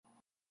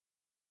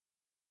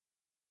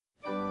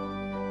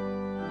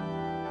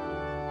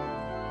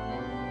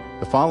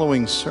The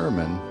following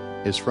sermon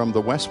is from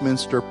the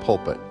Westminster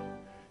pulpit,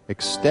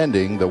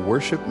 extending the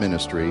worship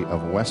ministry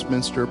of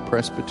Westminster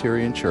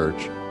Presbyterian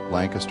Church,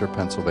 Lancaster,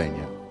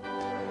 Pennsylvania.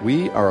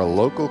 We are a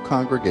local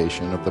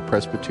congregation of the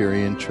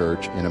Presbyterian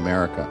Church in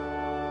America.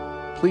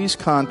 Please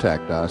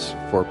contact us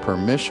for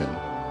permission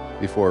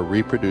before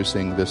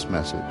reproducing this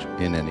message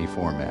in any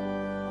format.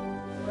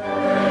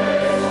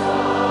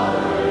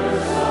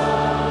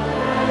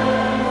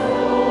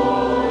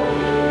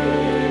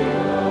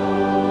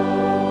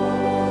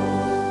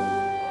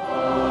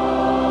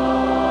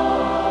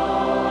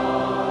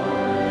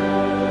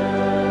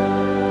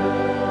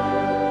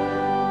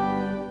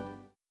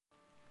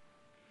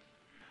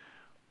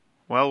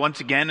 Well, once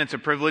again, it's a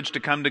privilege to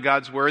come to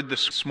God's Word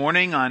this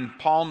morning on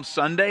Palm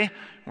Sunday.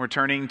 We're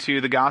turning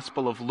to the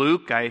Gospel of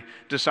Luke. I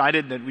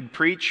decided that we'd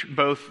preach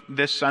both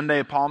this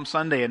Sunday, Palm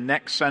Sunday, and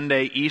next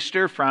Sunday,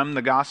 Easter, from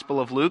the Gospel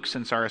of Luke,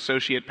 since our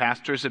associate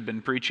pastors have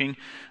been preaching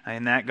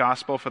in that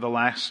Gospel for the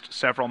last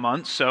several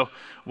months. So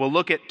we'll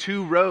look at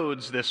two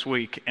roads this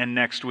week and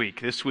next week.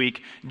 This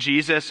week,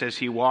 Jesus as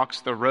he walks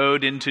the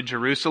road into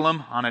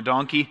Jerusalem on a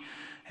donkey,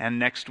 and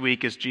next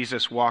week as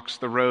Jesus walks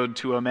the road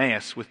to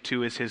Emmaus with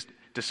two of his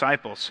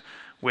disciples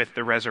with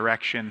the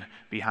resurrection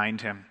behind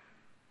him.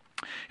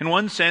 In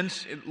one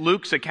sense,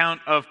 Luke's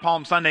account of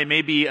Palm Sunday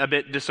may be a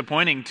bit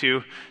disappointing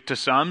to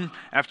some.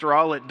 After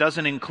all, it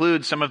doesn't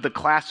include some of the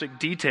classic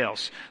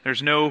details.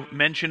 There's no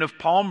mention of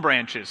palm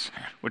branches,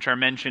 which are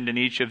mentioned in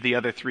each of the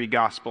other three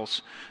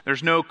Gospels.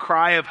 There's no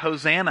cry of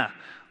Hosanna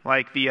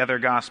like the other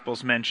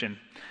Gospels mention.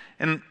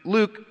 And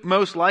Luke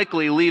most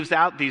likely leaves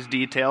out these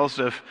details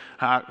of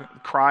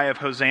cry of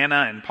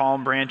Hosanna and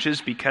palm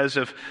branches because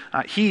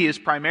he is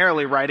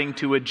primarily writing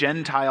to a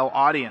Gentile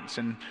audience,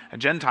 and a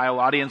Gentile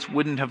audience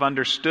wouldn't have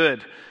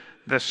understood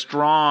the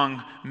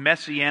strong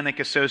messianic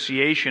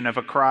association of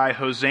a cry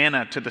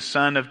Hosanna to the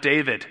Son of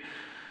David.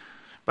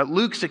 But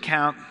Luke's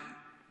account,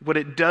 what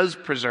it does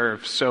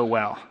preserve so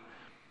well,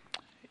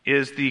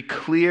 is the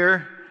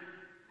clear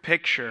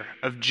picture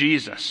of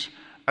Jesus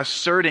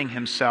asserting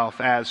himself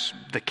as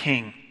the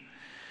king.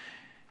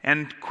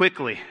 And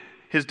quickly,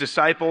 his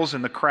disciples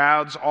and the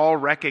crowds all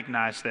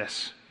recognize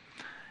this.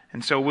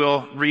 And so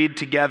we'll read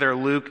together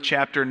Luke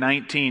chapter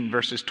 19,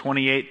 verses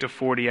 28 to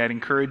 40. I'd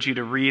encourage you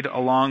to read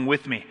along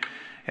with me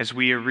as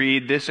we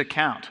read this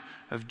account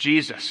of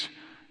Jesus,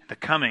 the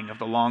coming of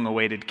the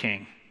long-awaited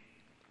king.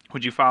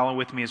 Would you follow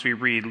with me as we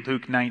read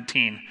Luke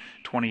 19,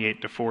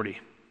 28 to 40?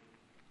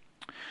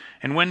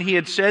 And when he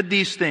had said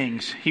these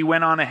things, he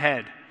went on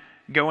ahead,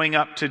 going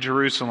up to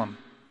Jerusalem.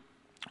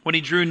 When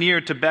he drew near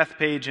to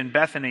Bethphage and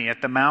Bethany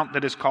at the mount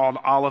that is called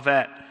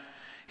Olivet,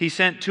 he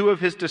sent two of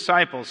his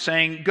disciples,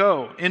 saying,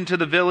 "Go into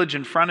the village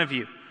in front of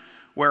you,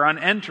 where on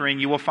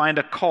entering you will find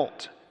a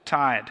colt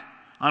tied,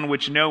 on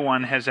which no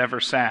one has ever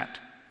sat.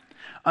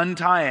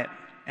 Untie it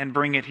and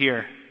bring it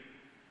here.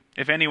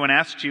 If anyone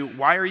asks you,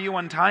 'Why are you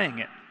untying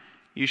it?'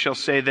 you shall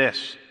say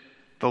this,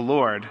 'The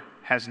Lord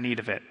has need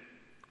of it.'"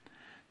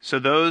 So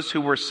those who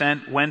were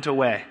sent went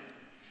away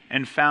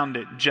and found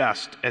it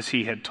just as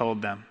he had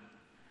told them.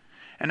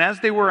 And as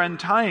they were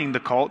untying the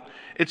colt,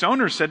 its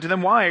owner said to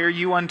them, "Why are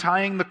you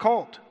untying the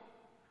colt?"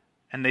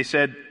 And they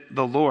said,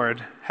 "The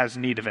Lord has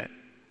need of it."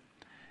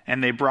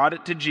 And they brought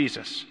it to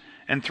Jesus,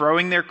 and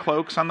throwing their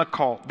cloaks on the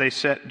colt, they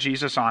set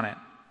Jesus on it.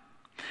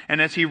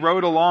 And as he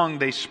rode along,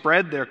 they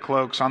spread their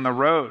cloaks on the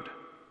road.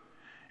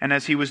 And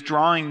as he was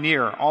drawing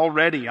near,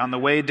 already on the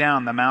way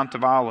down the Mount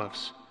of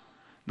Olives,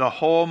 the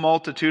whole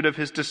multitude of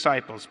his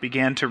disciples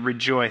began to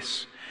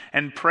rejoice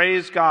and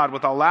praise God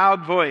with a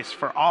loud voice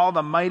for all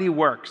the mighty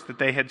works that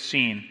they had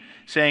seen,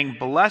 saying,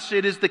 "Blessed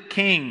is the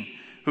King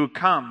who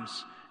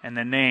comes in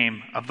the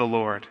name of the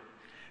Lord.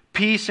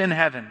 Peace in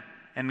heaven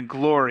and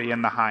glory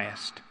in the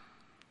highest."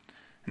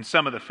 And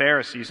some of the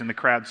Pharisees in the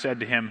crowd said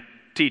to him,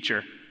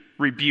 "Teacher,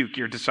 rebuke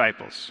your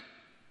disciples."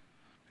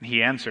 And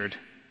he answered,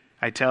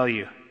 "I tell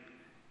you,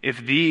 if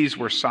these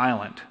were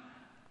silent,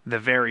 the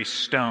very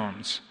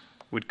stones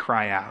would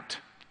cry out."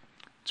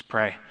 Let's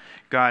pray.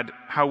 God,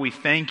 how we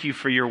thank you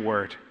for your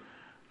word.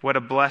 What a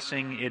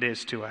blessing it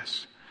is to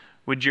us.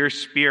 Would your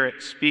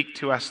Spirit speak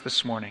to us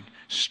this morning?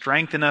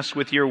 Strengthen us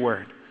with your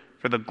word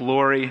for the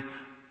glory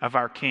of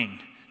our King,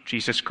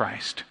 Jesus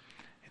Christ.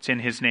 It's in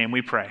his name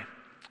we pray.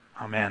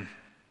 Amen.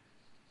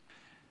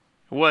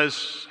 It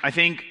was, I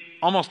think,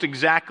 almost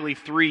exactly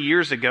 3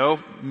 years ago,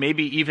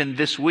 maybe even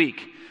this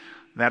week,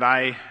 that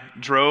I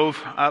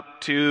drove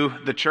up to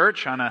the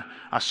church on a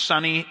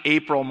sunny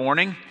April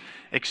morning,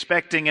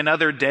 expecting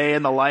another day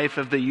in the life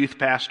of the youth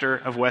pastor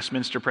of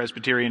Westminster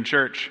Presbyterian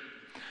Church.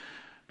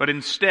 But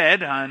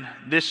instead, on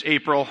this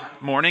April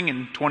morning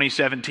in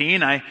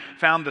 2017, I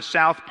found the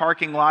south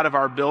parking lot of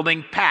our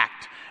building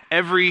packed.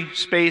 Every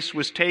space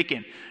was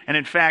taken. And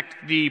in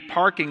fact, the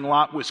parking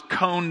lot was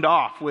coned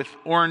off with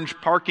orange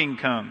parking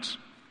cones.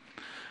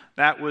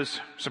 That was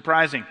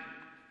surprising.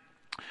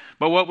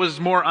 But what was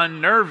more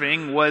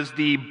unnerving was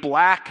the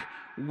black,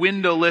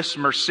 windowless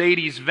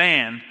Mercedes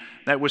van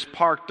that was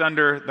parked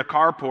under the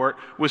carport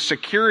with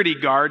security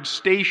guards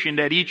stationed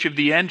at each of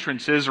the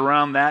entrances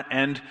around that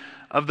end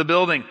of the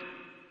building.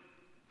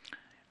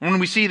 When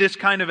we see this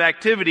kind of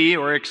activity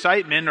or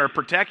excitement or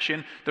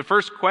protection, the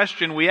first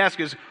question we ask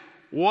is,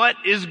 what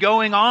is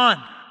going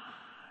on?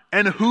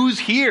 And who's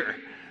here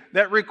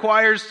that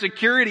requires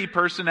security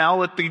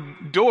personnel at the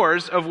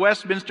doors of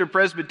Westminster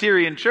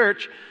Presbyterian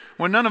Church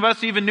when none of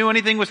us even knew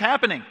anything was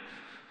happening?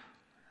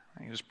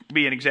 It would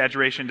be an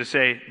exaggeration to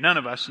say none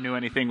of us knew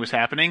anything was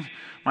happening.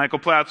 Michael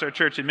Plautz, our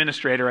church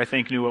administrator, I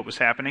think knew what was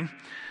happening.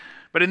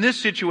 But in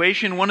this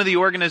situation, one of the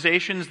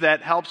organizations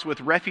that helps with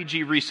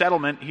refugee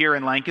resettlement here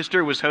in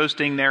Lancaster was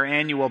hosting their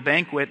annual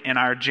banquet in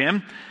our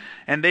gym,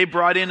 and they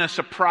brought in a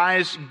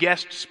surprise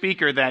guest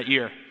speaker that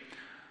year.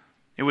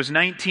 It was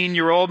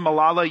 19-year-old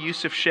Malala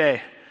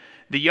Yousafzai,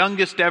 the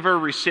youngest ever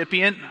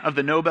recipient of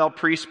the Nobel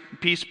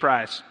Peace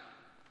Prize.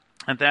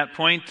 At that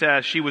point,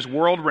 she was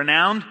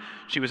world-renowned.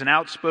 She was an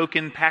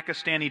outspoken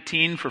Pakistani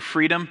teen for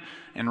freedom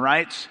and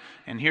rights,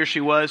 and here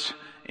she was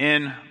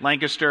in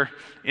Lancaster,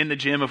 in the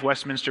gym of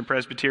Westminster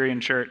Presbyterian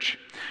Church.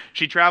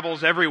 She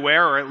travels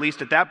everywhere, or at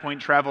least at that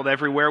point traveled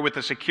everywhere with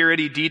a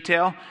security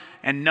detail,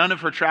 and none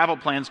of her travel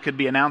plans could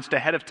be announced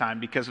ahead of time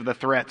because of the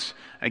threats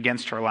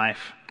against her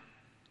life.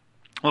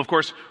 Well, of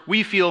course,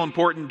 we feel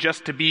important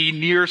just to be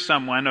near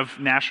someone of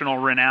national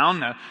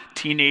renown, a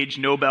teenage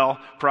Nobel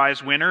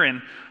Prize winner.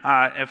 And,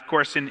 of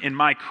course, in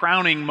my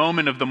crowning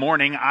moment of the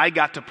morning, I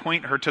got to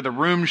point her to the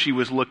room she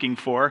was looking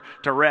for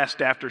to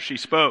rest after she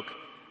spoke.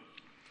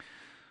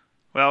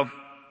 Well,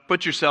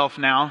 put yourself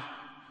now,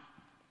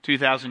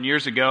 2,000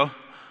 years ago,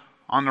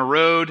 on the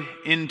road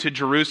into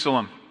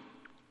Jerusalem.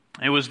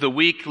 It was the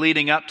week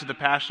leading up to the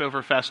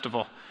Passover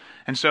festival.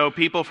 And so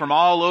people from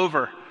all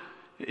over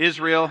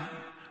Israel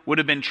would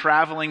have been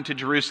traveling to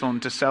Jerusalem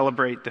to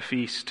celebrate the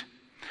feast.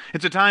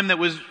 It's a time that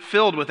was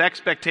filled with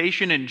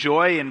expectation and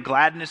joy and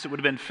gladness. It would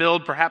have been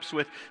filled perhaps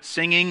with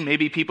singing.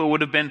 Maybe people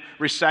would have been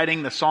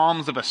reciting the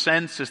Psalms of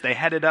Ascents as they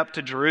headed up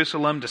to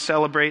Jerusalem to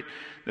celebrate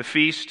the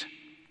feast.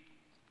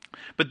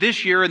 But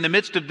this year, in the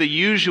midst of the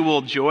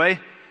usual joy,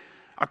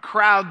 a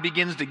crowd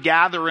begins to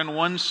gather in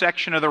one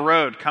section of the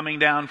road coming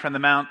down from the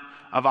Mount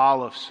of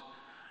Olives.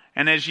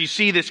 And as you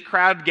see this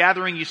crowd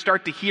gathering, you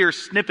start to hear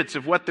snippets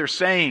of what they're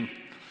saying.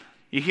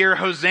 You hear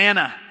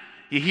Hosanna.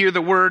 You hear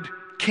the word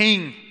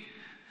King.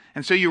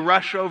 And so you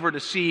rush over to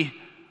see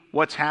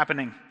what's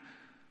happening.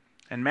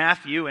 And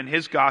Matthew, in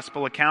his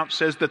gospel account,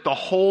 says that the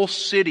whole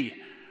city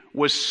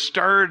was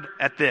stirred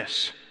at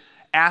this,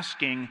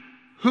 asking,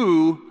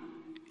 "Who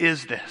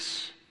is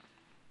this?"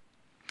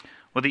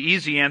 Well, the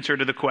easy answer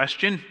to the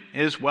question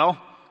is,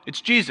 well, it's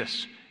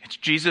Jesus. It's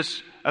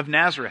Jesus of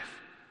Nazareth.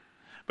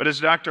 But as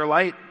Dr.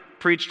 Light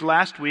preached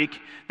last week,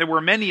 there were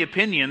many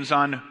opinions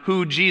on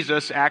who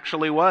Jesus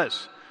actually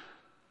was.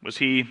 Was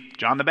he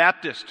John the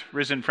Baptist,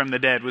 risen from the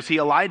dead? Was he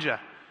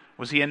Elijah?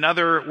 Was he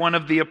another one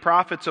of the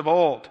prophets of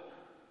old?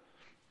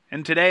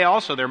 And today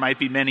also there might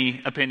be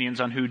many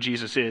opinions on who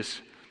Jesus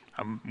is.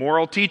 A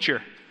moral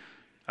teacher,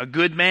 a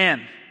good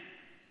man,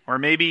 or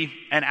maybe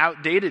an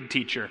outdated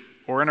teacher,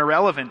 or an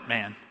irrelevant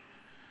man.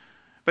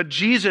 But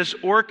Jesus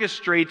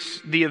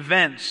orchestrates the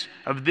events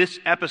of this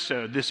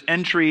episode, this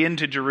entry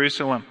into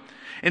Jerusalem,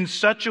 in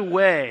such a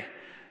way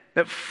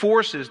that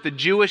forces the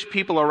Jewish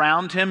people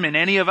around him and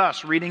any of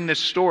us reading this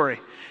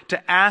story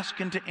to ask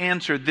and to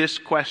answer this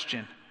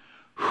question: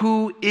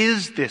 who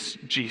is this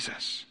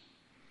Jesus?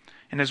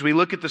 And as we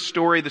look at the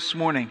story this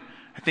morning,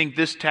 I think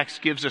this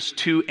text gives us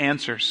two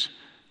answers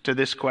to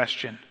this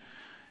question.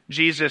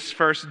 Jesus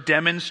first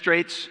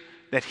demonstrates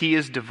that he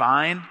is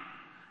divine,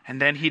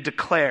 and then he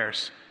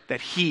declares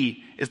that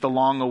he is the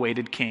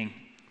long-awaited king.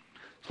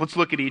 Let's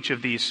look at each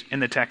of these in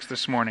the text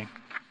this morning.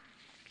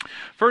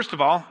 First of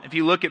all, if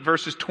you look at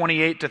verses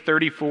 28 to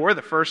 34,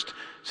 the first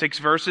 6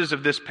 verses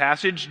of this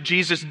passage,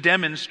 Jesus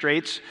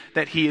demonstrates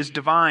that he is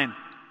divine.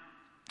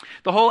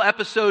 The whole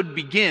episode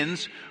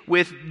begins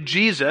with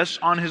Jesus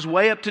on his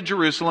way up to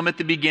Jerusalem at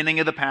the beginning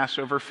of the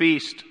Passover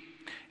feast.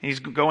 He's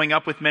going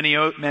up with many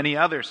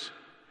others.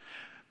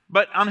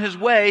 But on his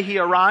way, he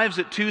arrives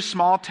at 2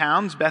 small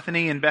towns,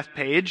 Bethany and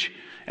Bethpage,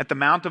 at the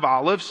Mount of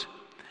Olives,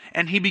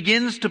 and he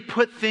begins to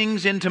put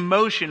things into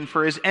motion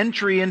for his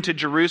entry into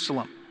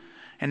Jerusalem.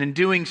 And in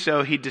doing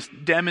so, he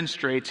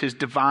demonstrates his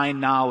divine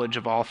knowledge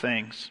of all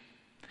things.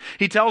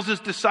 He tells his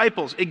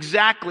disciples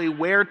exactly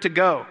where to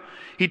go.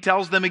 He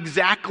tells them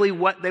exactly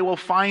what they will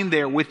find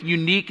there with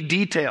unique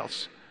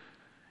details.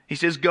 He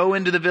says, "Go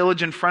into the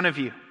village in front of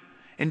you,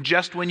 and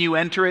just when you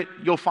enter it,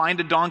 you'll find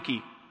a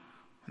donkey.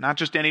 Not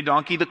just any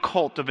donkey, the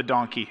colt of a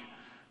donkey.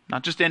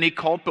 Not just any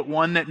colt, but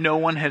one that no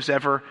one has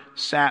ever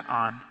sat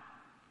on."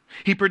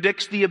 He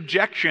predicts the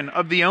objection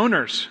of the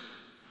owners.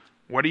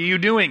 "What are you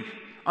doing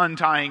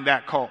untying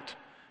that colt?"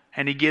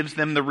 And he gives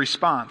them the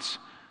response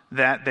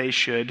that they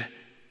should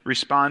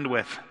respond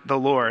with: "The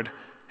Lord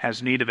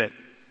has need of it."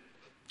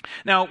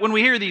 Now, when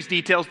we hear these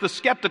details, the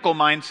skeptical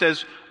mind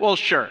says, well,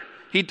 sure,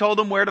 he told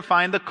them where to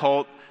find the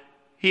colt.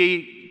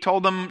 He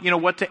told them,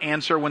 what to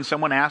answer when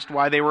someone asked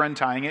why they were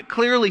untying it.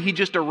 Clearly, he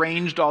just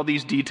arranged all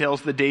these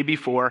details the day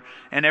before,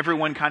 and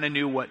everyone kind of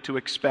knew what to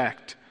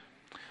expect.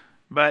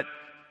 But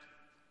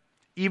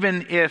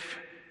even if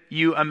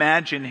you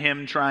imagine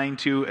him trying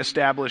to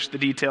establish the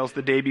details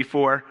the day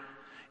before.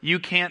 You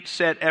can't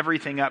set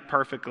everything up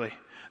perfectly.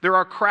 There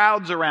are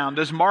crowds around,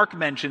 as Mark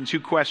mentions,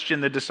 who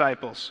question the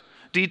disciples.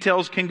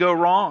 Details can go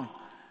wrong.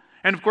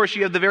 And of course,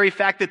 you have the very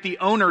fact that the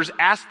owners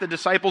asked the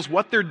disciples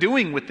what they're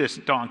doing with this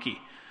donkey.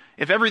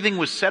 If everything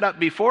was set up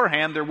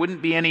beforehand, there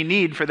wouldn't be any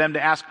need for them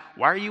to ask,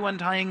 "Why are you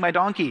untying my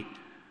donkey?"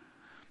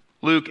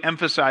 Luke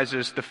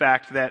emphasizes the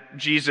fact that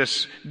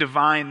Jesus'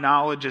 divine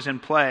knowledge is in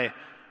play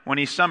when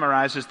he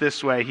summarizes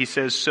this way. He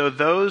says, "So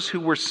those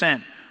who were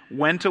sent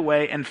went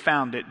away and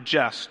found it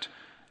just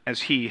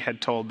as he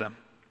had told them."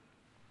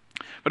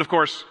 But of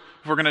course,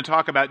 if we're going to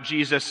talk about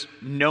Jesus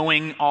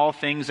knowing all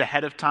things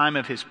ahead of time,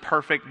 of his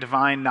perfect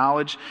divine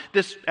knowledge,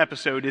 this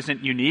episode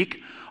isn't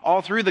unique.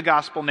 All through the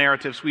gospel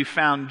narratives, we've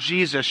found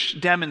Jesus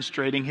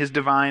demonstrating his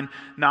divine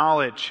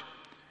knowledge.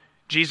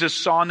 Jesus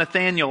saw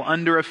Nathanael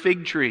under a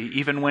fig tree,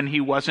 even when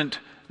he wasn't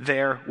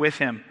there with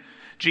him.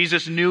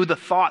 Jesus knew the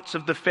thoughts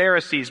of the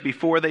Pharisees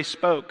before they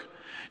spoke.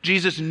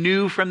 Jesus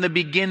knew from the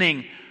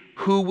beginning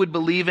who would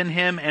believe in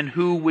him and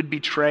who would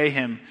betray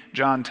him,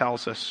 John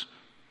tells us.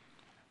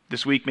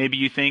 This week, maybe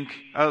you think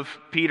of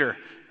Peter.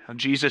 How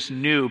Jesus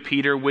knew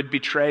Peter would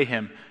betray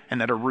him and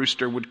that a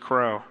rooster would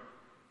crow.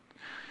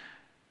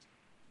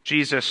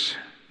 Jesus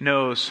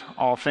knows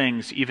all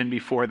things even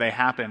before they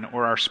happen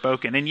or are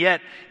spoken. And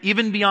yet,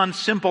 even beyond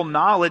simple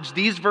knowledge,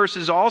 these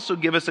verses also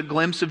give us a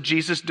glimpse of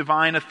Jesus'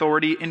 divine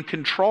authority and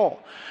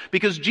control.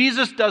 Because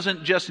Jesus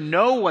doesn't just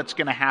know what's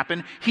going to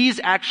happen, he's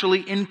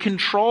actually in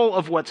control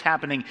of what's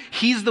happening.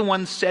 He's the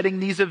one setting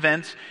these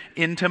events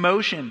into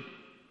motion.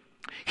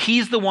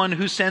 He's the one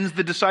who sends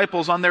the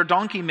disciples on their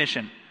donkey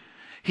mission.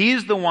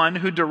 He's the one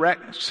who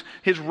directs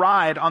his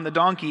ride on the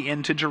donkey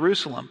into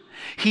Jerusalem.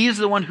 He's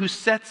the one who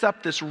sets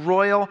up this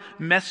royal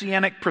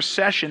messianic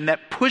procession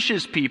that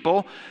pushes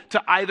people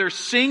to either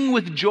sing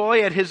with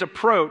joy at his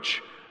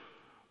approach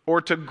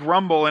or to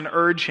grumble and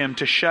urge him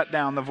to shut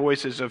down the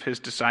voices of his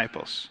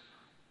disciples.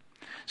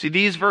 See,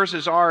 these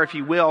verses are, if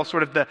you will,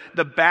 sort of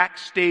the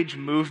backstage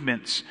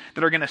movements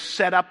that are going to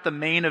set up the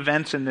main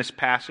events in this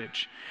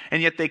passage.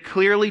 And yet they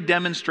clearly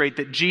demonstrate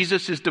that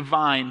Jesus is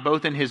divine,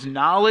 both in his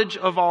knowledge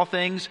of all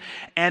things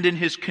and in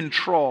his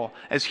control,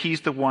 as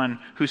he's the one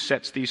who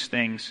sets these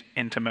things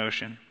into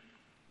motion.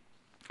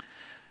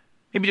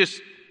 Maybe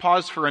just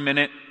pause for a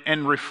minute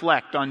and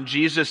reflect on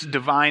Jesus'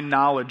 divine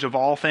knowledge of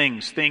all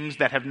things, things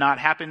that have not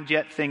happened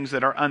yet, things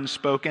that are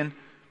unspoken.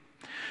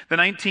 The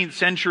 19th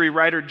century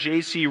writer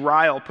J.C.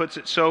 Ryle puts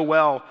it so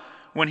well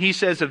when he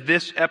says of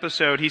this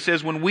episode. He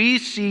says, "When we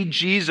see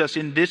Jesus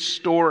in this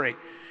story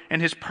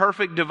and his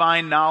perfect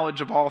divine knowledge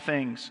of all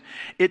things,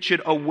 it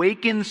should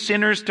awaken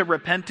sinners to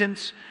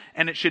repentance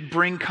and it should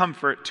bring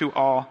comfort to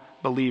all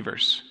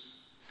believers."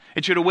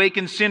 It should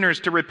awaken sinners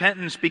to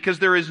repentance because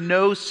there is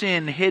no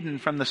sin hidden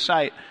from the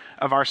sight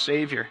of our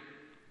Savior.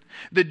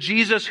 The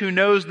Jesus who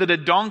knows that a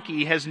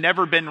donkey has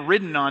never been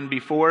ridden on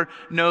before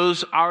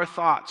knows our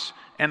thoughts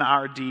and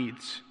our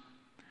deeds.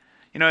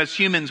 You know, as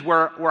humans,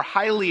 we're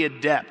highly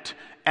adept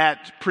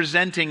at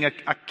presenting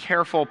a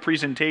careful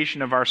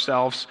presentation of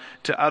ourselves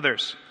to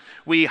others.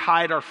 We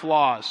hide our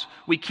flaws.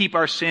 We keep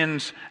our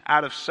sins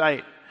out of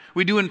sight.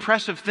 We do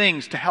impressive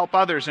things to help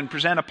others and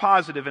present a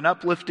positive and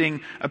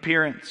uplifting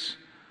appearance.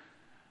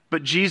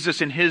 But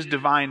Jesus, in his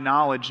divine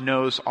knowledge,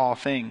 knows all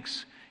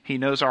things. He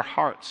knows our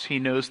hearts. He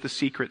knows the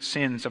secret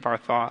sins of our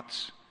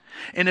thoughts.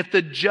 And if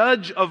the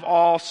judge of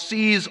all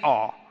sees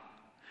all,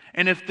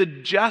 and if the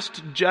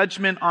just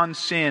judgment on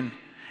sin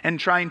and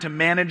trying to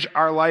manage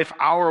our life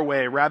our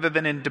way rather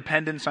than in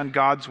dependence on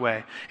God's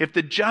way, if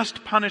the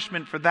just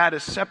punishment for that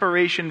is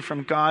separation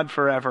from God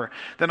forever,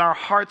 then our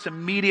heart's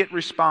immediate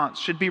response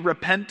should be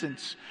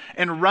repentance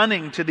and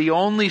running to the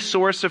only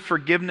source of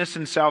forgiveness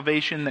and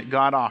salvation that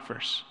God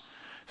offers: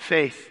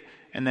 faith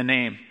in the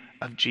name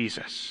of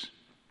Jesus.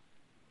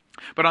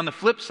 But on the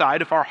flip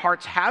side, if our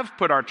hearts have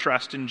put our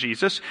trust in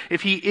Jesus,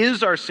 if he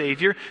is our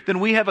Savior, then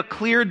we have a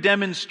clear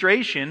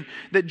demonstration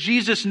that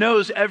Jesus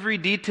knows every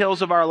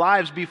details of our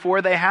lives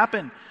before they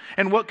happen.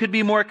 And what could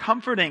be more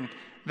comforting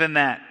than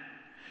that?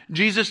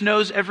 Jesus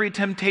knows every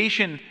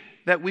temptation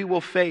that we will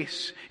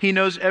face. He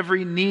knows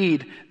every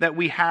need that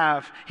we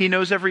have. He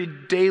knows every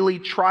daily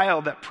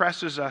trial that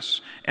presses us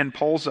and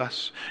pulls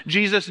us.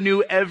 Jesus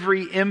knew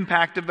every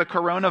impact of the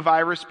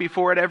coronavirus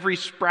before it ever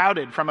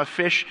sprouted from a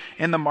fish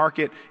in the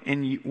market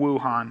in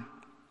Wuhan.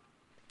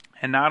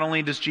 And not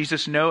only does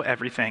Jesus know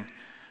everything,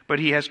 but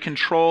he has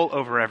control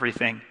over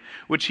everything,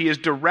 which he is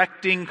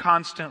directing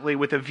constantly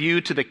with a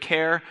view to the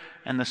care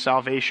and the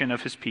salvation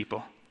of his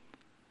people.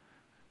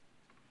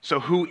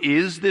 So who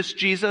is this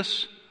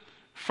Jesus?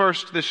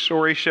 First, this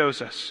story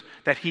shows us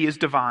that he is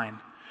divine,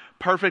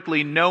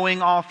 perfectly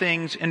knowing all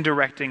things and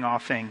directing all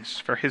things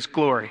for his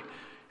glory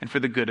and for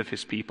the good of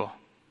his people.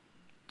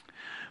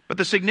 But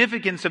the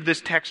significance of this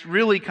text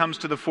really comes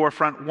to the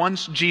forefront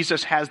once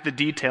Jesus has the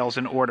details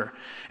in order.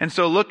 And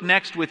so look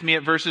next with me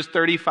at verses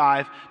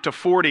 35 to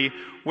 40,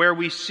 where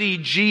we see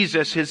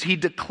Jesus as he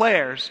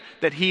declares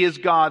that he is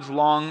God's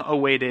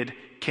long-awaited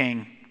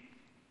king.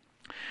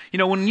 You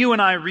know, when you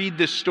and I read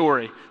this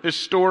story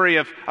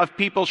of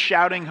people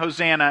shouting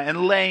Hosanna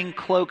and laying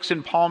cloaks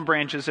and palm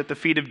branches at the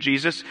feet of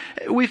Jesus,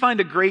 we find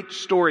a great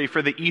story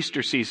for the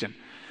Easter season.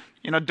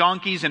 You know,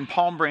 donkeys and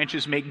palm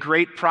branches make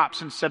great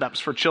props and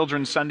setups for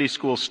children's Sunday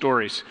school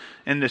stories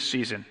in this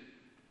season.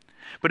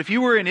 But if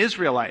you were an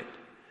Israelite,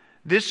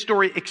 this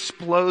story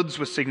explodes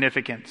with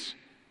significance.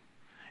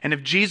 And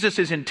if Jesus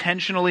is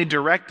intentionally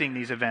directing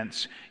these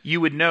events,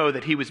 you would know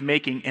that he was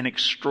making an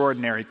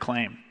extraordinary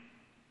claim.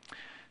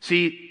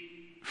 See,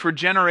 for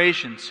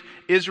generations,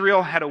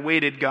 Israel had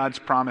awaited God's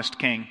promised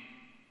king.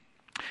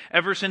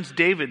 Ever since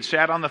David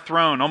sat on the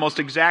throne almost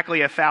exactly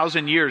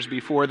 1,000 years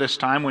before this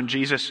time when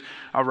Jesus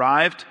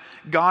arrived,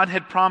 God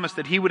had promised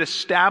that he would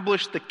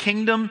establish the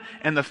kingdom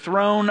and the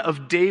throne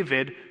of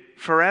David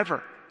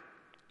forever.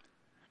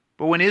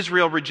 But when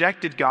Israel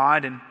rejected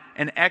God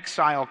and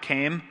exile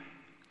came,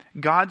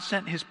 God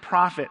sent his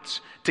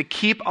prophets to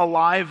keep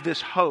alive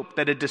this hope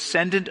that a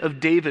descendant of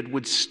David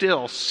would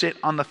still sit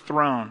on the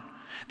throne,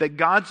 that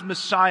God's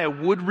Messiah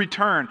would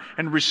return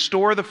and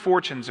restore the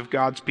fortunes of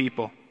God's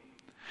people.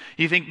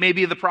 You think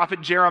maybe of the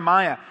prophet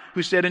Jeremiah,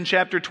 who said in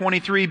chapter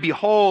 23,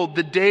 "Behold,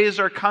 the days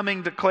are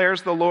coming,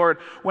 declares the Lord,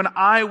 when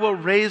I will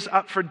raise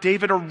up for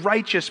David a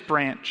righteous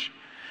branch,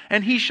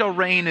 and he shall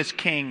reign as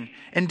king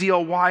and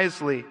deal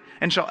wisely,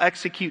 and shall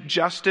execute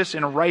justice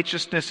and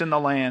righteousness in the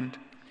land.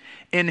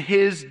 In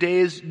his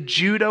days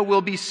Judah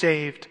will be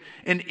saved,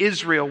 and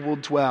Israel will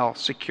dwell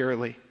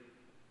securely."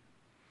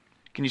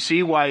 Can you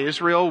see why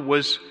Israel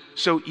was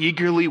so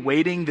eagerly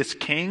waiting this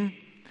king?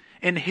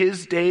 In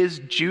his days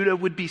Judah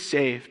would be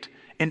saved,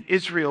 and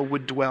Israel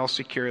would dwell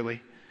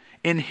securely.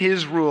 In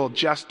his rule,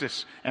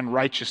 justice and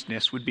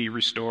righteousness would be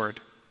restored.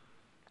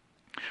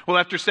 Well,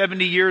 after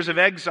 70 years of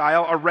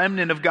exile, a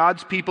remnant of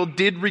God's people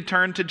did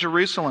return to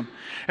Jerusalem.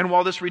 And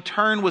while this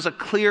return was a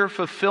clear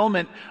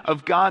fulfillment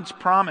of God's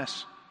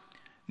promise,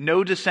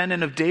 no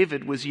descendant of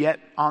David was yet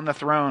on the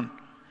throne.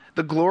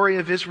 The glory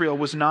of Israel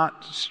was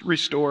not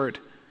restored.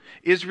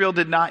 Israel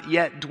did not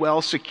yet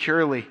dwell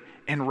securely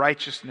in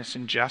righteousness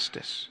and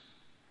justice.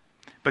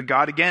 But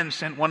God again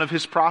sent one of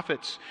his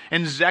prophets,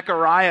 and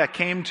Zechariah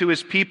came to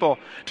his people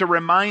to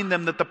remind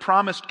them that the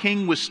promised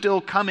king was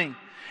still coming.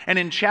 And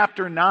in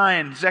chapter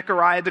 9,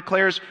 Zechariah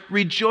declares,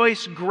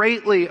 "Rejoice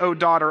greatly, O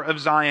daughter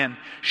of Zion.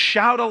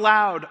 Shout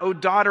aloud, O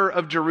daughter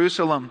of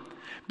Jerusalem.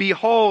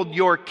 Behold,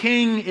 your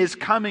king is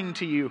coming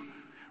to you.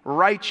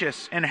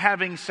 Righteous and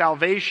having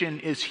salvation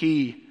is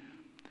he.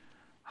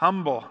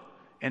 Humble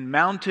and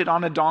mounted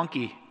on a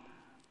donkey,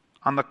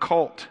 on the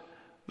colt,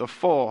 the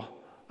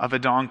foal of a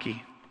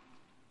donkey."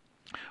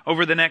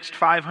 Over the next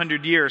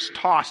 500 years,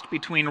 tossed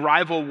between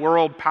rival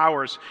world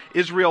powers,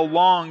 Israel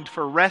longed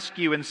for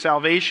rescue and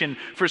salvation,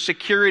 for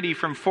security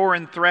from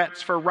foreign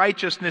threats, for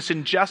righteousness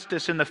and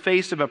justice in the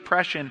face of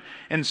oppression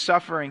and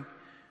suffering.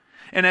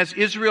 And as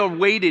Israel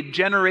waited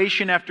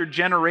generation after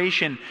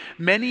generation,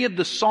 many of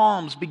the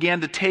Psalms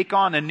began to take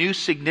on a new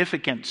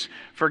significance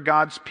for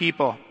God's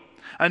people,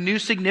 a new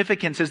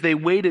significance as they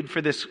waited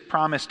for this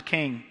promised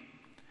king.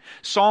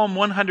 Psalm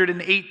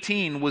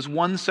 118 was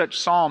one such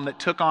psalm that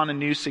took on a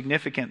new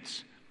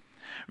significance.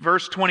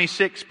 Verse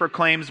 26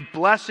 proclaims,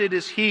 "Blessed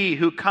is he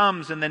who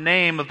comes in the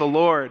name of the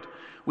Lord.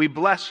 We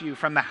bless you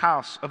from the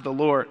house of the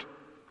Lord."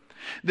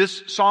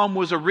 This psalm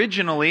was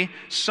originally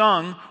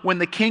sung when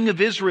the king of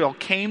Israel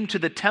came to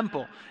the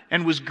temple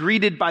and was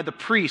greeted by the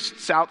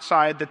priests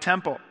outside the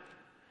temple.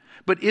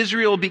 But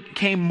Israel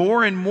became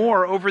more and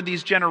more over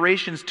these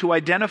generations to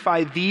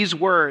identify these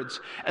words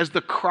as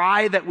the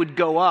cry that would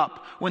go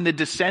up when the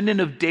descendant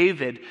of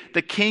David,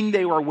 the king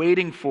they were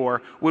waiting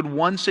for, would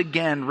once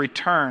again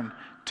return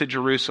to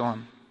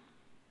Jerusalem.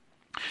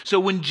 So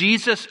when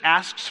Jesus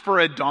asks for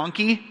a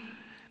donkey,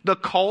 the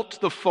colt,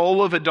 the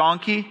foal of a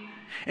donkey,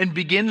 and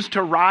begins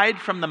to ride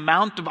from the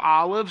Mount of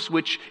Olives,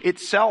 which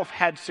itself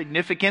had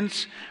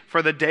significance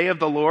for the day of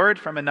the Lord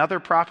from another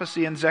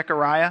prophecy in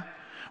Zechariah,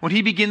 when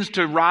he begins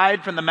to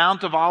ride from the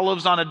Mount of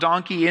Olives on a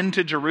donkey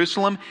into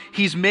Jerusalem,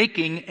 he's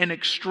making an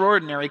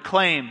extraordinary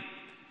claim.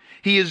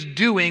 He is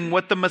doing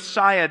what the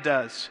Messiah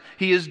does.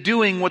 He is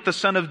doing what the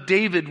son of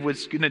David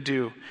was going to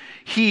do.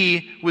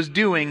 He was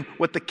doing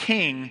what the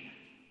king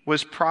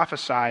was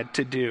prophesied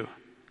to do.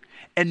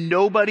 And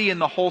nobody in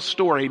the whole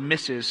story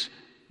misses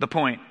the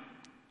point.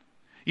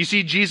 You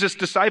see, Jesus'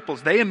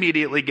 disciples, they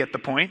immediately get the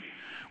point.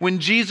 When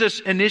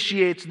Jesus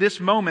initiates this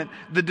moment,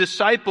 the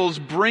disciples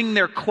bring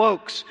their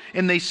cloaks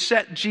and they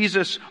set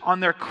Jesus on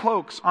their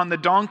cloaks on the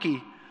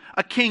donkey.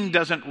 A king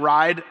doesn't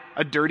ride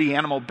a dirty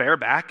animal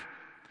bareback.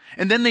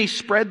 And then they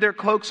spread their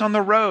cloaks on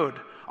the road,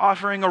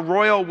 offering a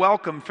royal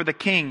welcome for the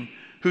king,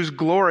 whose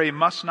glory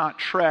must not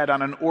tread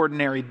on an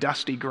ordinary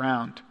dusty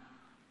ground.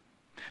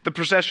 The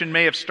procession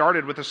may have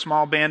started with a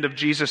small band of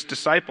Jesus'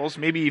 disciples,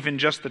 maybe even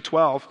just the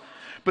 12,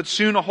 but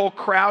soon a whole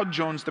crowd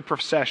joins the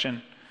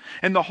procession.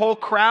 And the whole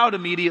crowd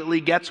immediately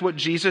gets what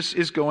Jesus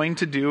is going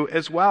to do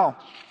as well.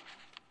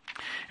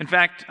 In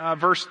fact,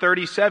 verse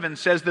 37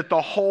 says that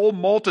the whole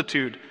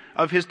multitude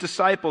of his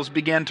disciples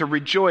began to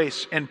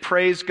rejoice and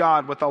praise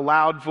God with a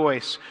loud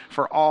voice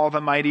for all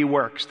the mighty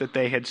works that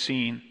they had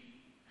seen.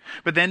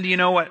 But then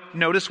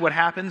notice what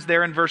happens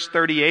there in verse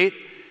 38?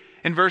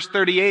 In verse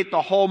 38,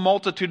 the whole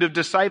multitude of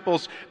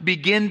disciples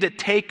begin to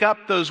take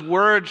up those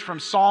words from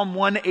Psalm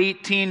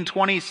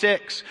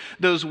 118:26,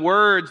 those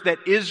words that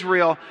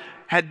Israel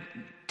had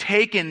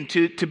taken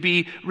to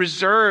be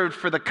reserved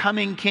for the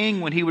coming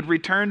king when he would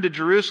return to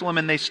Jerusalem,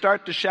 and they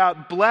start to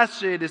shout,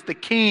 "Blessed is the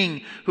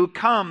King who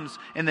comes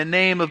in the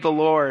name of the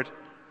Lord."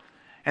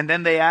 And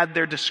then they add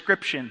their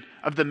description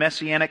of the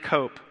messianic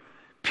hope: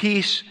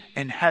 peace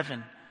in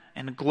heaven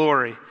and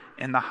glory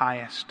in the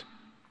highest.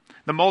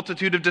 The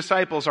multitude of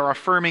disciples are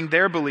affirming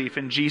their belief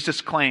in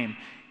Jesus' claim,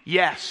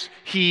 yes,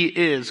 he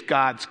is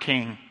God's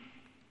king.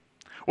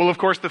 Well, of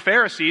course, the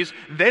Pharisees,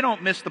 they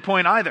don't miss the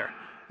point either.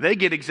 They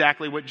get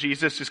exactly what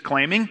Jesus is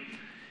claiming.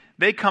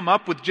 They come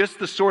up with just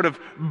the sort of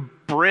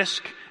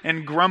brisk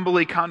and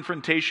grumbly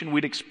confrontation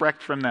we'd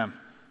expect from them.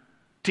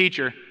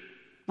 Teacher,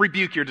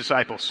 rebuke your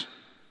disciples.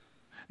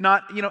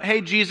 Not,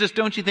 hey, Jesus,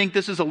 don't you think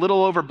this is a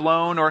little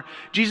overblown? Or,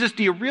 Jesus,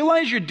 do you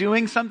realize you're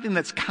doing something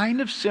that's kind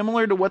of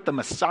similar to what the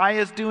Messiah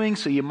is doing,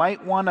 so you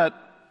might want to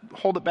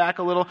hold it back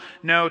a little?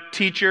 No,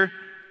 teacher,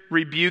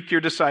 rebuke your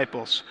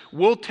disciples.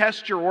 We'll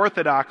test your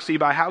orthodoxy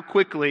by how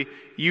quickly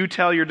you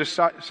tell your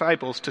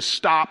disciples to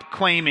stop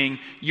claiming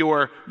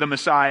you're the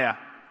Messiah.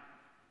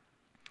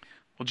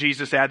 Well,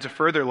 Jesus adds a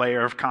further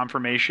layer of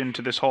confirmation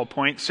to this whole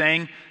point,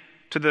 saying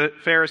to the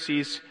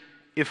Pharisees,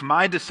 if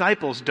my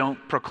disciples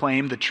don't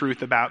proclaim the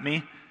truth about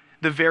me,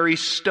 the very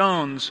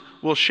stones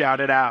will shout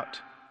it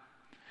out.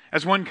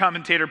 As one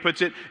commentator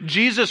puts it,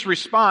 Jesus'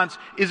 response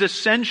is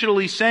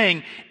essentially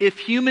saying, if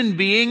human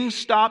beings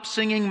stop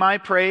singing my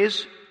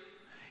praise,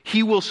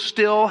 he will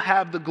still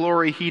have the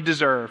glory he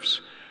deserves.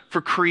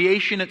 For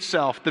creation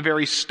itself, the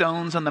very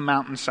stones on the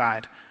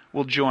mountainside,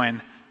 will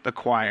join the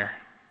choir.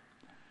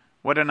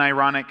 What an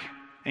ironic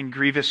and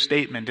grievous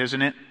statement,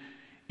 isn't it?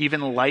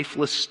 Even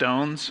lifeless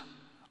stones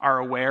are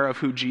aware of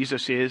who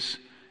Jesus is,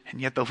 and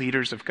yet the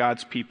leaders of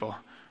God's people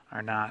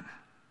are not.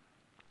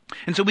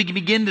 And so we can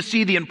begin to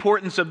see the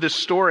importance of this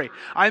story.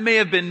 I may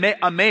have been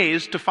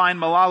amazed to find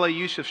Malala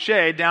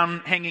Yousafzai down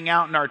hanging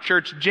out in our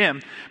church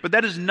gym, but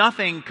that is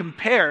nothing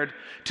compared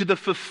to the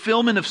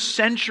fulfillment of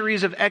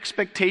centuries of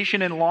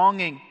expectation and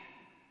longing.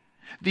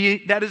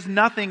 That is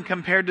nothing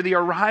compared to the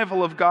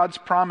arrival of God's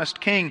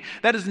promised king.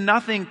 That is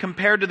nothing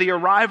compared to the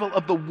arrival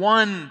of the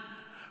one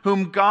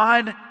whom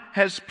God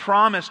has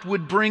promised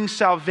would bring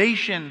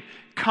salvation,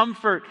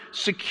 comfort,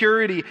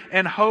 security,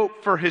 and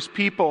hope for his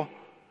people.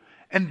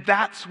 And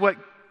that's what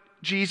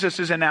Jesus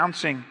is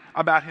announcing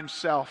about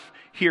himself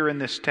here in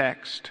this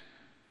text.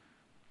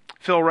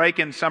 Phil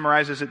Ryken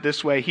summarizes it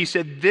this way. He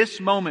said, this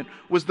moment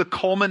was the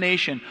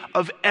culmination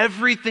of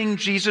everything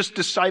Jesus'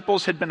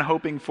 disciples had been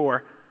hoping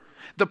for.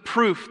 The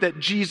proof that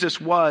Jesus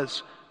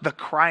was the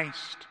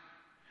Christ.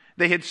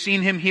 They had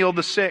seen him heal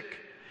the sick.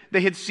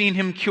 They had seen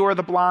him cure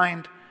the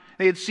blind.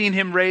 They had seen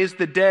him raise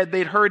the dead.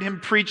 They'd heard him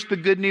preach the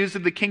good news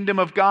of the kingdom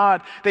of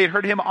God. They had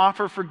heard him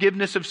offer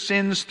forgiveness of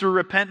sins through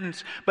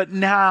repentance. But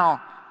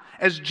now,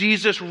 as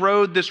Jesus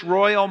rode this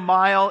royal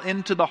mile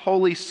into the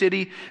holy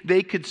city,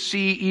 they could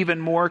see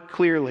even more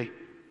clearly.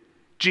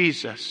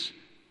 Jesus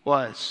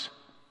was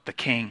the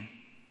King.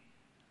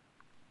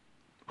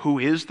 Who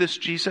is this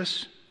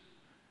Jesus?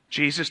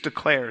 Jesus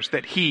declares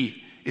that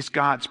he is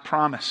God's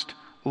promised,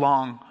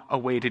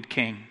 long-awaited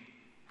King.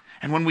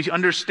 And when we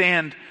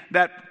understand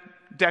that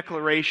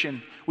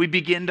declaration, we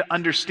begin to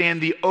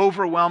understand the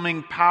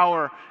overwhelming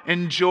power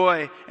and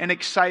joy and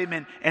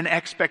excitement and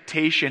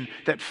expectation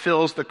that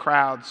fills the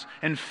crowds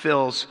and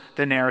fills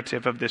the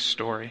narrative of this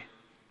story.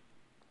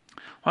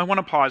 Well, I want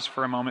to pause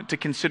for a moment to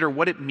consider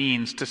what it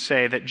means to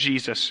say that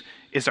Jesus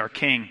is our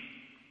King.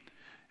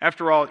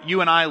 After all,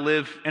 you and I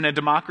live in a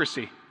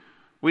democracy.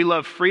 We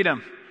love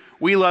freedom.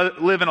 We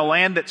live in a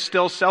land that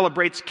still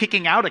celebrates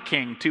kicking out a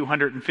king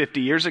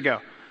 250 years ago.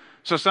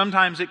 So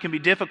sometimes it can be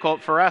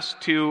difficult for us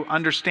to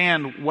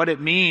understand what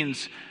it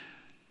means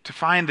to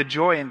find the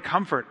joy and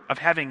comfort of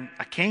having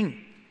a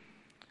king.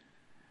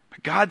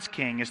 But God's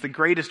king is the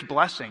greatest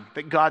blessing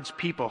that God's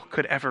people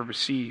could ever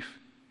receive.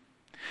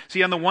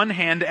 See, on the one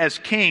hand, as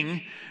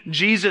king,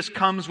 Jesus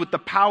comes with the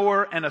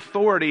power and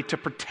authority to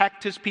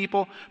protect his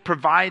people,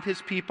 provide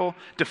his people,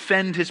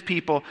 defend his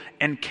people,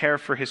 and care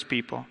for his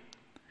people.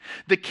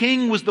 The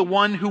king was the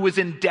one who was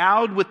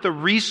endowed with the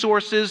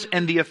resources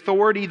and the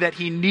authority that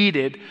he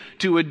needed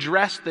to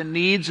address the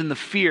needs and the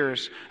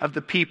fears of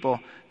the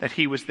people that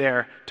he was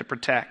there to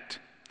protect.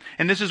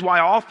 And this is why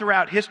all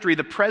throughout history,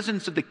 the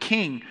presence of the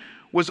king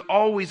was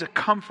always a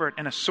comfort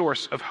and a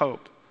source of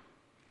hope.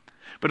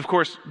 But of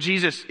course,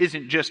 Jesus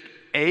isn't just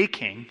a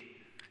king.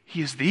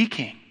 He is the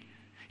king.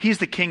 He is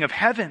the King of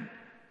heaven.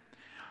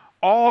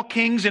 All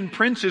kings and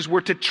princes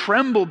were to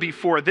tremble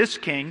before this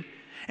king,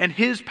 and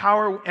his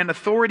power and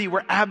authority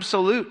were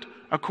absolute,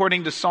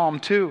 according to Psalm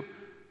 2.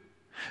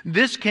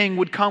 This king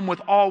would come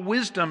with all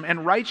wisdom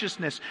and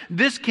righteousness.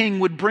 This king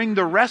would bring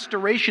the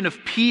restoration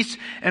of peace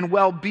and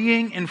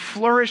well-being and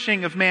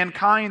flourishing of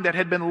mankind that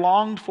had been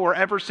longed for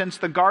ever since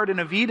the Garden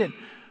of Eden,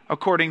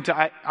 according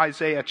to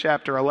Isaiah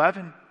chapter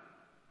 11.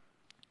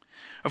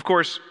 Of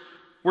course,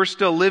 we're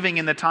still living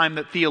in the time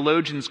that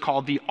theologians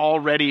call the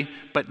already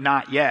but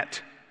not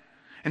yet.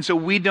 And so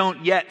we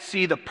don't yet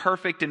see the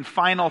perfect and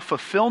final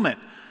fulfillment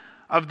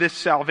of this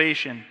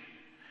salvation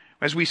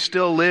as we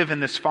still live in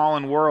this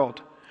fallen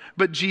world.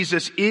 But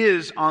Jesus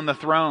is on the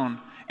throne,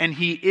 and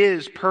he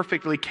is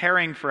perfectly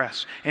caring for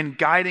us and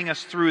guiding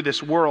us through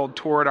this world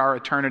toward our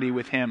eternity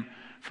with him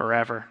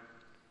forever.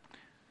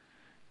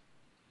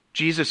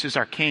 Jesus is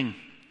our King.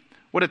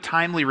 What a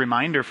timely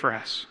reminder for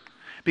us.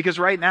 Because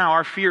right now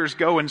our fears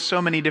go in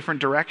so many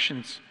different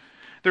directions.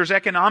 There's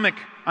economic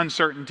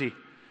uncertainty.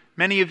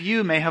 Many of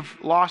you may have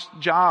lost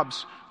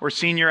jobs or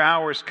seen your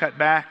hours cut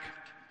back.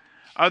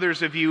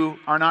 Others of you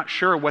are not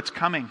sure what's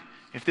coming.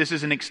 If this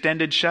is an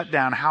extended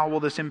shutdown, how will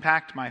this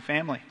impact my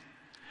family?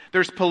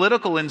 There's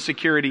political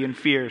insecurity and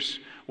fears.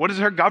 What is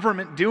our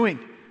government doing?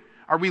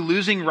 Are we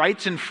losing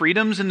rights and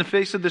freedoms in the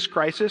face of this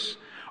crisis?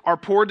 Are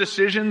poor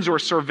decisions or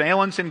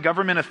surveillance and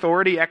government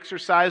authority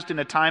exercised in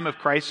a time of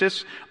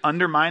crisis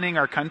undermining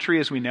our country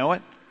as we know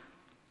it?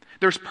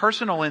 There's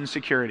personal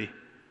insecurity.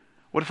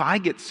 What if I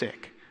get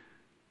sick?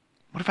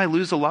 What if I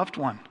lose a loved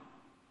one?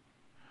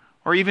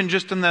 Or even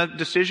just in the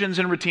decisions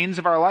and routines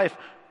of our life.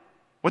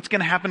 What's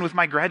going to happen with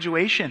my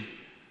graduation?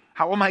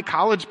 How will my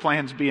college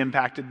plans be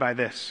impacted by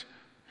this?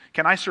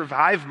 Can I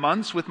survive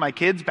months with my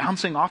kids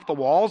bouncing off the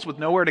walls with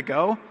nowhere to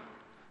go?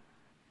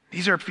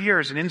 These are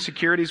fears and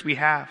insecurities we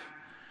have.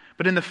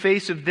 But in the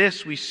face of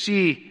this, we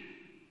see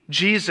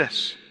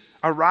Jesus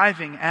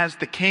arriving as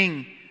the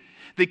King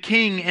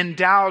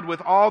endowed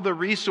with all the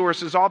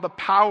resources, all the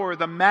power,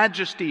 the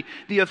majesty,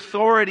 the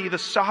authority, the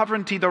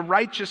sovereignty, the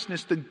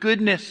righteousness, the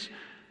goodness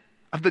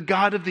of the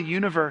God of the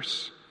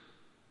universe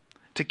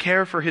to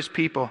care for his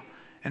people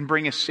and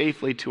bring us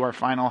safely to our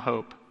final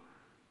hope.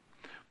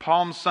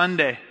 Palm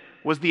Sunday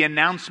was the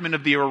announcement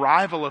of the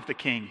arrival of the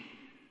King.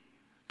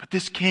 But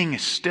this King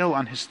is still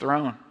on his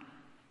throne.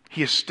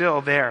 He is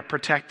still there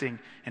protecting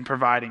and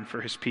providing for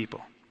his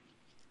people.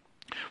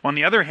 Well, on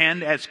the other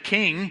hand, as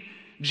King,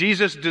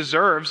 Jesus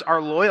deserves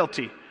our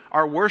loyalty,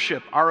 our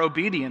worship, our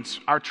obedience,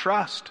 our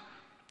trust.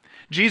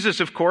 Jesus,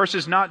 of course,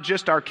 is not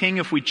just our King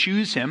if we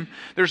choose him.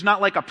 There's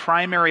not like a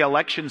primary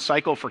election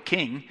cycle for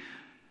King.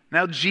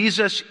 Now,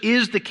 Jesus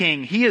is the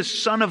King. He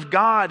is Son of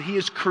God. He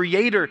is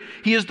Creator.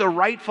 He is the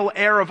rightful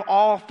heir of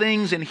all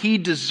things, and he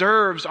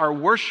deserves our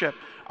worship,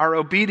 our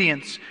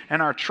obedience,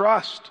 and our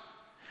trust.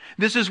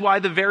 This is why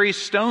the very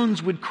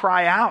stones would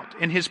cry out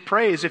in his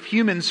praise if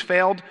humans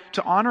failed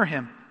to honor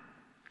him.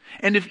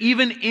 And if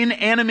even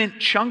inanimate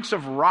chunks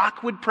of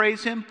rock would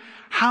praise him,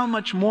 how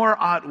much more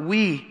ought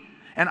we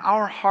and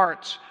our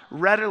hearts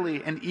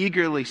readily and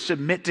eagerly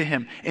submit to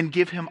him and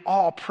give him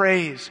all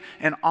praise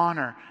and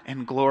honor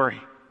and glory.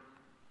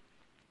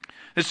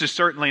 This is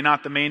certainly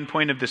not the main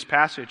point of this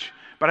passage,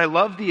 but I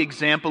love the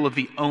example of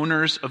the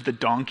owners of the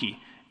donkey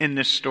in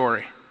this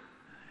story.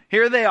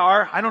 Here they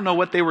are. I don't know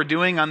what they were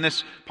doing on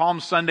this Palm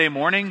Sunday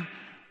morning,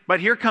 but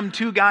here come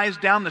two guys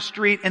down the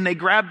street and they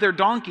grab their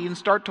donkey and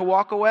start to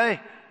walk away.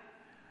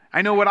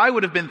 I know what I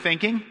would have been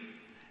thinking.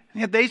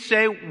 And yet they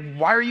say,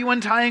 "Why are you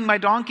untying my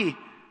donkey?"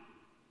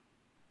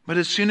 But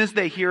as soon as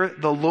they hear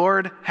the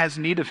Lord has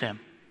need of him,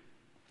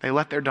 they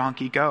let their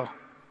donkey go.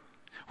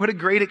 What a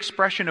great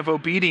expression of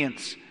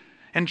obedience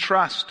and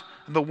trust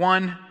of the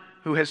one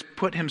who has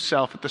put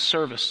himself at the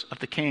service of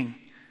the King.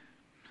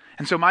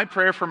 And so my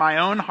prayer for my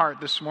own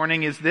heart this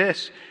morning is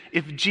this: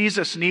 if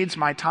Jesus needs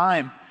my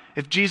time,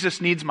 if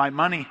Jesus needs my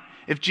money,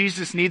 if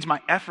Jesus needs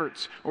my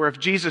efforts, or if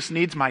Jesus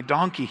needs my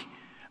donkey,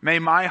 may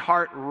my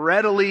heart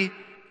readily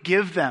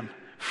give them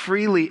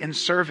freely in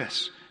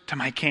service to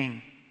my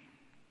King.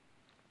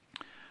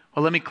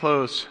 Well, let me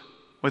close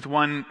with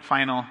one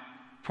final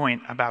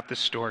point about this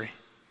story.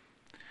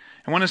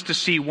 I want us to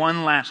see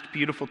one last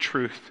beautiful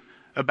truth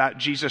about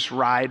Jesus'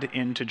 ride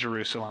into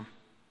Jerusalem.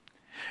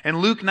 In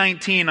Luke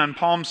 19 on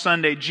Palm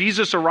Sunday,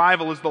 Jesus'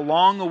 arrival as the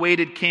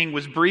long-awaited King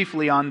was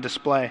briefly on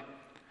display.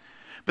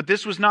 But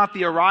this was not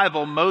the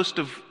arrival most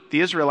of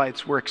the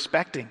Israelites were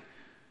expecting.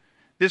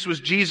 This was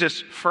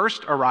Jesus'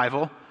 first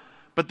arrival,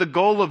 but the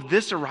goal of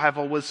this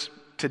arrival was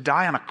to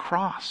die on a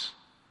cross.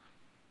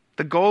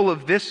 The goal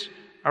of this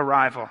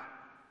arrival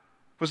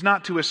was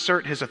not to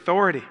assert his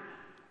authority,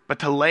 but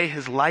to lay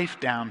his life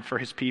down for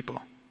his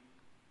people.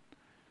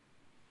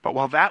 But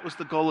while that was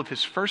the goal of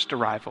his first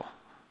arrival,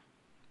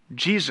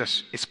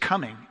 Jesus is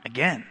coming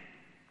again.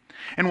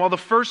 And while the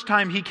first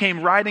time he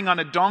came riding on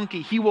a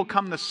donkey, he will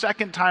come the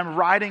second time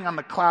riding on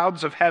the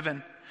clouds of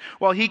heaven.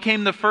 While he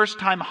came the first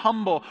time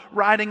humble,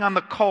 riding on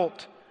the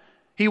colt,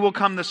 he will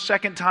come the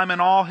second time in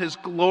all his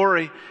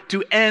glory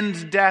to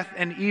end death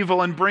and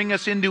evil and bring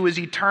us into his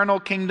eternal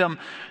kingdom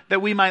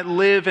that we might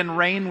live and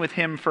reign with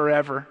him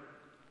forever.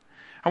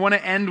 I want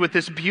to end with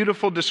this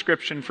beautiful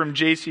description from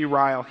J.C.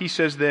 Ryle. He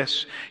says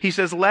this. He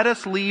says, "Let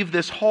us leave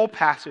this whole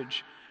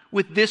passage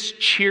with this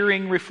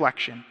cheering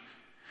reflection,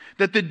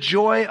 that the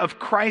joy of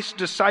Christ's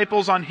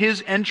disciples on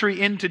his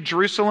entry into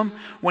Jerusalem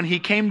when he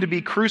came to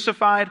be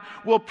crucified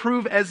will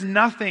prove as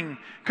nothing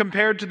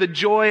compared to the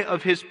joy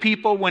of his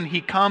people when he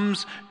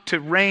comes to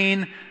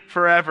reign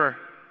forever.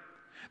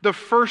 The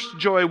first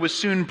joy was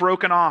soon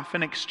broken off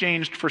and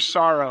exchanged for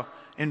sorrow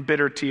and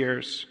bitter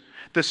tears.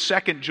 The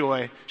second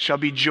joy shall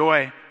be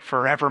joy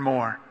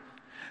forevermore.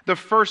 The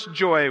first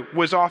joy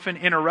was often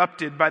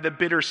interrupted by the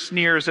bitter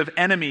sneers of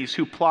enemies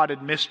who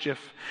plotted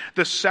mischief.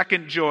 The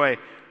second joy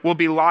will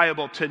be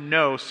liable to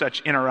no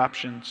such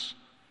interruptions.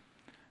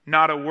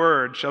 Not a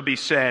word shall be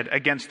said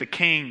against the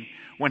king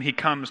when he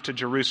comes to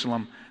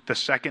Jerusalem the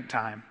second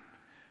time.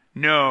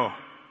 No,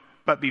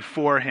 but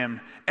before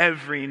him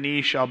every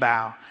knee shall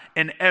bow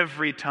and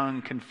every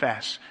tongue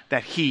confess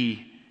that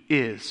he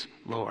is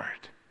Lord.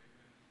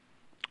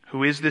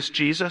 Who is this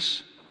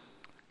Jesus?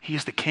 He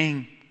is the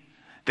King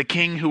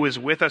who is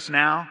with us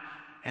now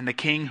and the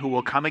King who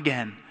will come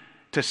again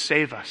to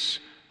save us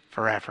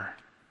forever.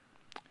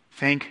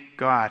 Thank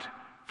God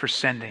for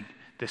sending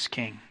this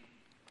King.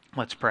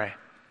 Let's pray.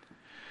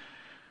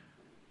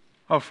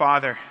 Oh,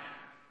 Father,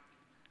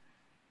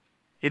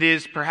 it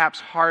is perhaps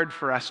hard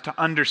for us to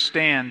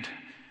understand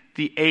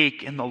the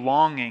ache and the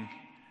longing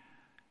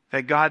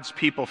that God's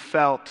people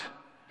felt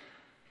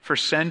for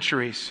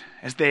centuries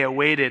as they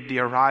awaited the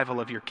arrival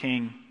of your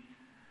King.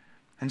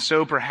 And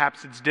so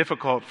perhaps it's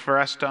difficult for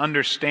us to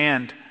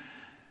understand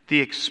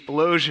the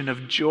explosion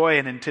of joy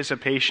and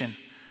anticipation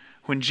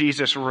when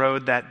Jesus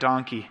rode that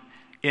donkey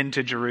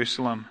into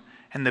Jerusalem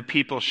and the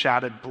people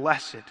shouted,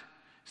 "Blessed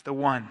is the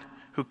one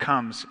who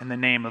comes in the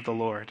name of the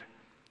Lord."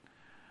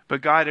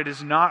 But God, it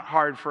is not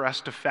hard for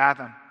us to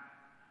fathom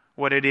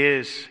what it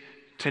is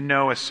to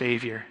know a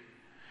Savior,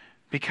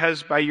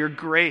 because by your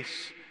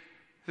grace,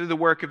 through the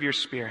work of your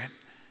Spirit,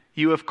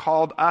 you have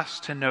called us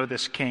to know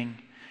this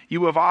King.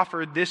 You have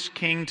offered this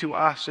King to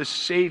us as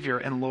Savior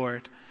and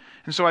Lord.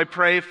 And so I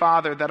pray,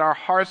 Father, that our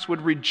hearts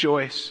would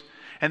rejoice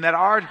and that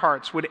our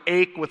hearts would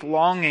ache with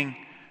longing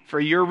for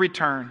your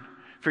return,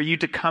 for you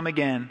to come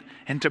again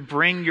and to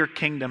bring your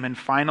kingdom in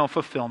final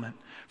fulfillment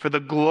for the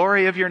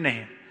glory of your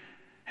name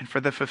and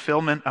for the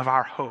fulfillment of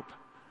our hope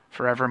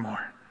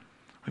forevermore.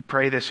 We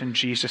pray this in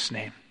Jesus'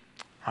 name.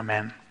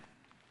 Amen.